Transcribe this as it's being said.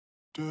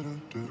What's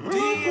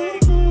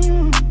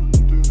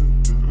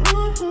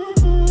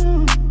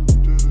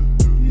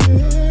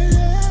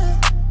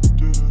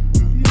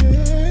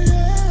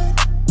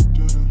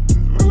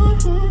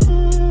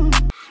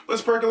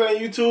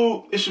percolating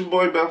YouTube? It's your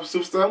boy Bapper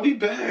Superstar. We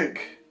back.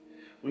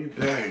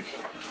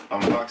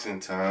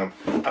 Unboxing time.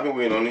 I've been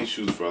waiting on these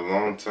shoes for a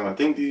long time. I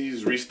think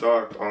these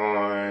restocked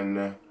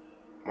on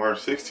March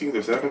 16th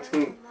or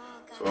 17th.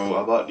 So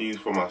I bought these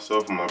for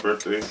myself for my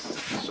birthday.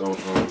 So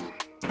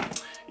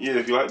yeah,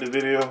 if you like the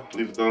video,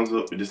 leave a thumbs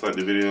up. If you dislike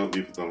the video,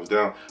 leave a thumbs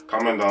down.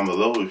 Comment down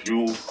below if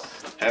you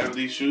have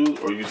these shoes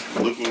or you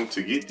looking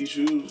to get these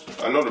shoes.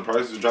 I know the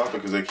price is dropping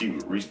because they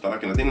keep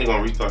restocking. I think they're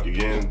gonna restock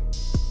again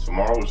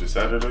tomorrow, which is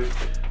Saturday.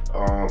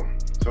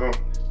 So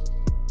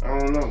I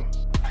don't know.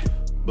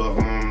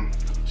 But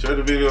share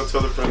the video,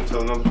 tell a friend,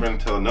 tell another friend,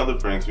 tell another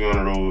friend, so we're on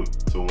the road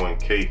to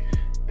 1K.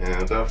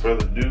 And without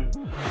further ado,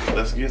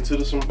 let's get into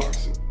this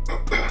unboxing.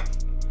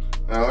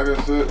 Now, like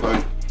I said,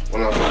 like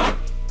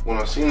when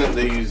I seen that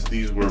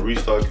these were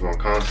restocking on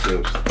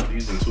Concepts,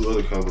 these and two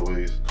other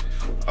colorways,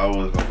 I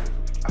was like,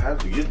 I have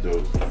to get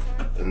those.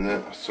 And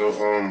then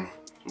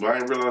but I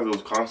didn't realize it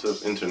was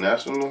Concepts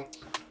International.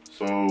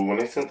 So when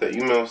they sent that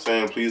email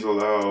saying please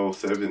allow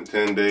 7 to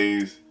 10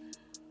 days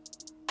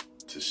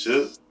to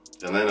ship,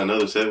 and then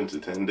another 7 to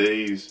 10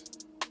 days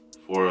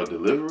for a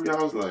delivery,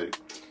 I was like,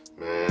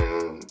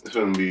 man, it's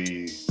gonna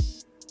be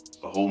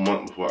a whole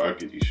month before I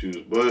get these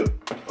shoes. But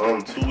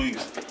 2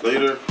 weeks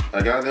later,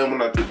 I got them.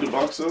 When I picked the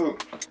box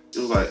up, it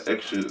was like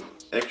extra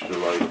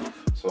light.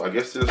 So I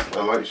guess this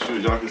a light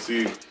shoes. Y'all can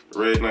see the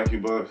red Nike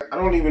box. I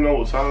don't even know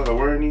what size I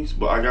wear in these,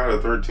 but I got a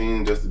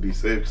 13 just to be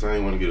safe because I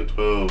didn't want to get a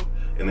 12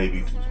 and they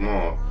be too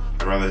small.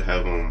 I'd rather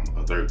have them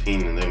a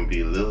 13 and then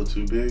be a little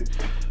too big.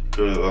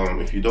 Because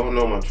if you don't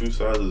know, my true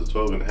size is a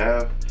 12 and a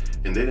half,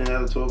 and they didn't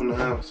have a 12 and a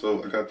half,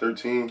 so I got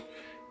 13.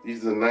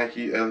 These are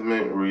Nike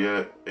Element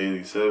React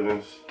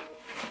 87s.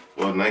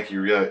 Well, Nike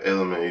React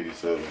Element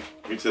 87.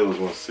 Retail was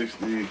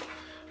 160.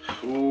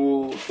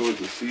 Ooh, so with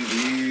the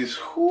CDs,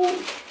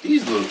 ooh,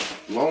 these look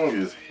long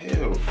as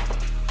hell.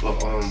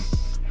 But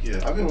yeah,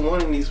 I've been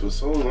wanting these for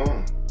so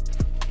long.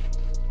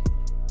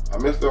 I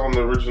missed out on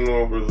the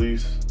original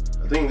release.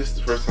 I think this is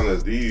the first time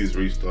that these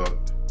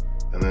restocked,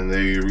 and then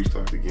they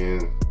restocked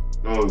again.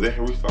 No, they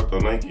restocked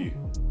on Nike,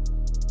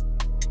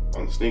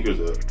 on the sneakers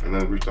up, and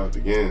then restocked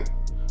again.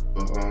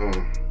 But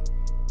I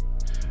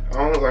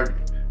don't like,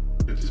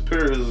 if this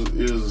pair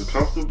is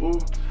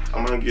comfortable,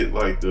 I'm gonna get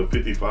like the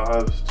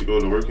 55s to go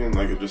to work in,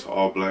 like it's just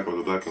all black or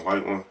the black and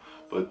white one.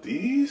 But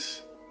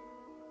these,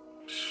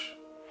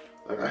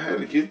 like I had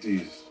to get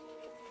these.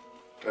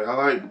 Like I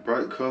like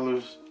bright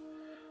colors,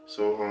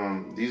 so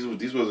these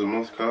was a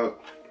must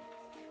cop.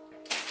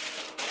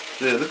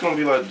 Yeah, this gonna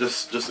be like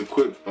just a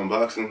quick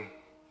unboxing,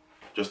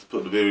 just to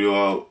put the video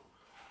out.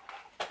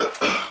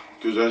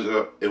 Because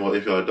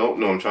if y'all don't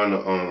know, I'm trying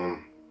to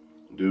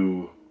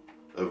do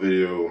a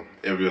video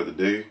every other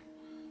day.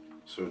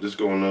 So just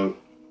going up.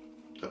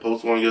 I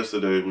posted one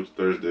yesterday, which is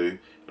Thursday.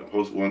 I'm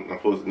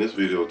posting this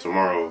video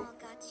tomorrow,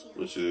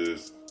 which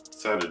is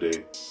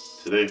Saturday.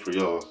 Today for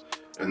y'all.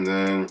 And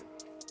then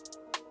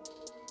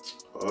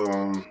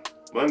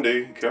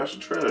Monday, cash or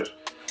trash.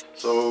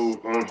 So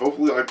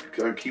hopefully I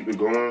keep it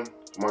going.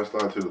 I might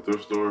slide to the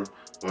thrift store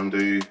one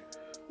day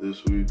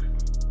this week.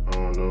 I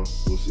don't know.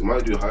 We'll see.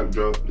 Might do a hype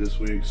drop this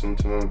week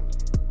sometime.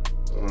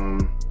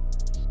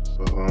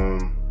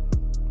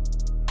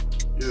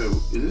 Yeah,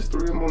 is this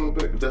 3 I'm on the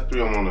back? If that's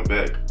 3 I'm on the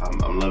back,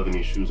 I'm loving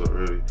these shoes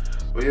already.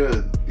 But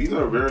yeah, these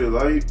are very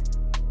light.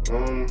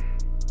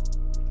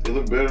 They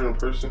look better in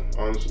person,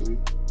 honestly.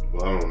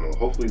 Well, I don't know.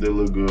 Hopefully they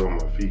look good on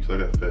my feet,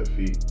 because I got fat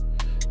feet.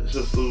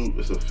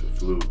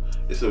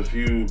 It's a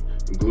few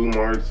glue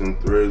marks and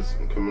threads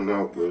coming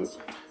out, but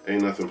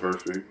ain't nothing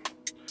perfect.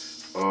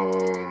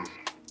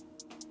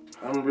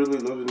 I'm really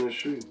loving this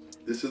shoe.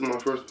 This is my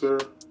first pair.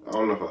 I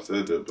don't know if I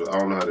said that, but I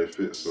don't know how they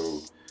fit,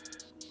 so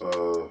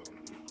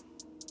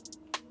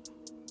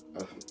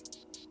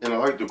and I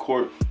like the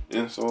cork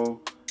insole.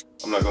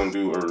 I'm not gonna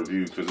do a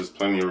review because there's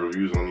plenty of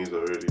reviews on these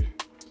already.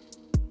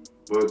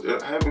 But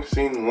I haven't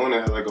seen one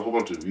that had like a whole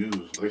bunch of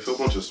views. Like a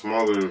bunch of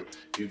smaller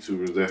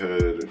YouTubers that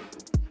had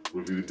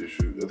reviewed this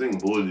shoe. I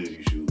think Boy did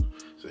these shoes,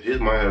 so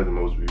his might have the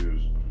most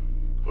views,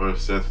 or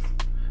Seth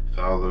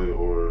Fowler,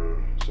 or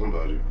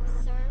somebody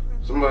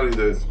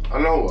that I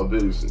know a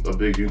big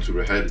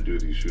YouTuber had to do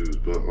these shoes.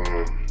 But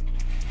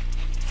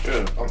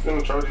yeah, I'm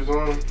finna try these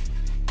on.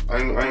 I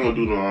ain't gonna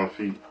do them on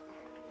feet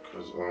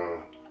because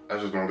I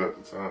just don't got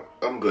the time.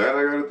 I'm glad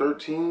I got a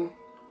 13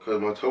 because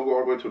my toe go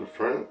all the way to the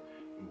front,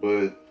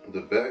 but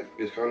the back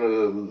is kind of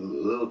a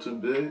little too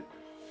big.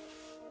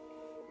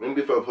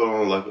 Maybe if I put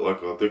on like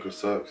a thicker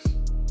socks,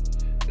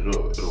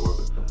 it'll work.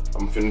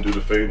 I'm finna do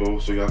the Favo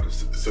so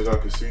y'all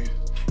can see.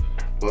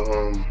 But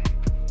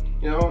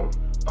you know,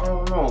 I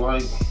don't know.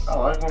 Like I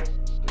like them.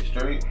 They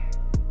straight.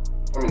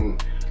 I mean,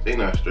 they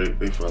not straight.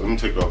 They fine. Let me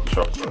take it off the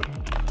sharp side.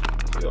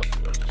 Y'all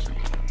can see.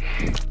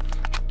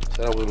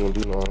 Said I wasn't gonna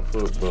do no on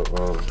foot, but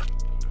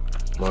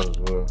might as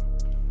well.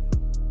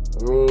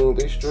 I mean,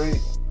 they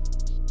straight.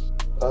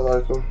 I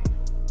like them.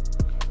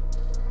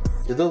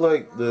 It look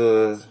like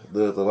the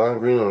lime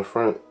green on the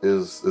front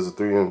is a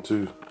 3M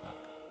too.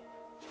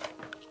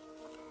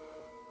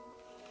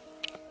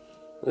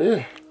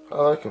 Yeah, I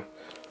like them.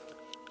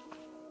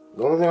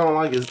 The only thing I don't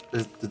like is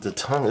the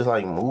tongue is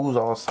like moves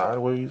all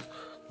sideways.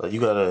 Like you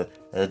gotta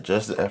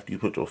adjust it after you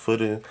put your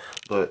foot in.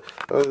 But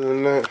other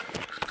than that,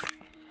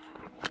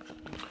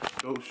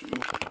 dope shoe.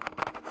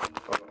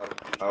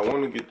 I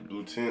want to get the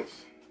blue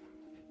tints.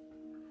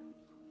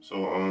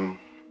 So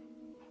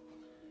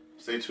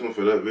stay tuned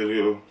for that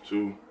video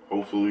too.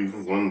 Hopefully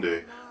one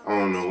day. I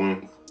don't know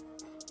when.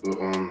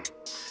 But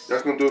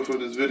that's gonna do it for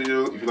this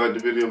video. If you like the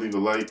video, leave a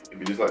like. If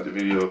you dislike the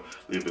video,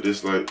 leave a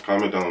dislike.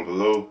 Comment down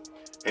below.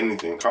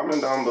 Anything.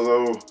 Comment down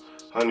below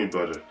honey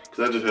butter.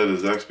 Cause I just had a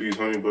Zaxby's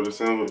honey butter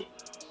sandwich.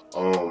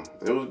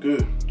 It was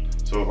good.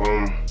 So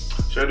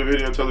share the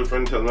video, tell a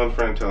friend, tell another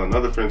friend, tell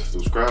another friend to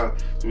subscribe.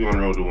 To be on the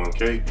road to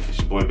 1K. It's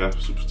your boy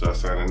Gospel Superstar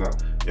signing out.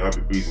 Y'all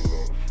be breezy,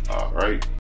 man. Alright.